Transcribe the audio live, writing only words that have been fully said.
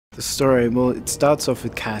The story, well, it starts off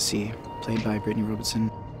with Cassie, played by Brittany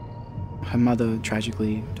Robertson. Her mother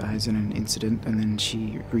tragically dies in an incident, and then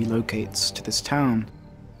she relocates to this town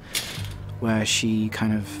where she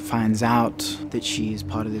kind of finds out that she is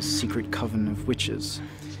part of this secret coven of witches.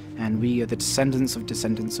 And we are the descendants of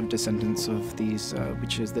these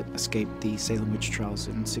witches that escaped the Salem witch trials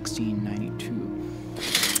in 1692.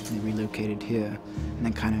 And they relocated here and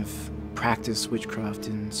then kind of practice witchcraft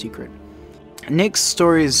in secret. Nick's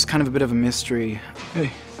story is kind of a bit of a mystery.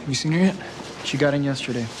 Hey, have you seen her yet? She got in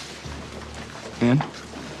yesterday. And?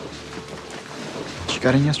 She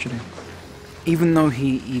got in yesterday. Even though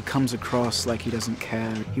he comes across like he doesn't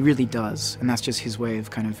care, he really does. And that's just his way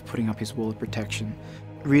of kind of putting up his wall of protection.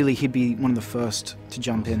 Really, he'd be one of the first to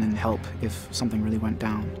jump in and help if something really went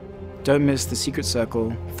down. Don't miss The Secret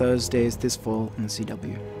Circle, Thursdays this fall on the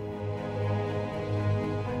CW.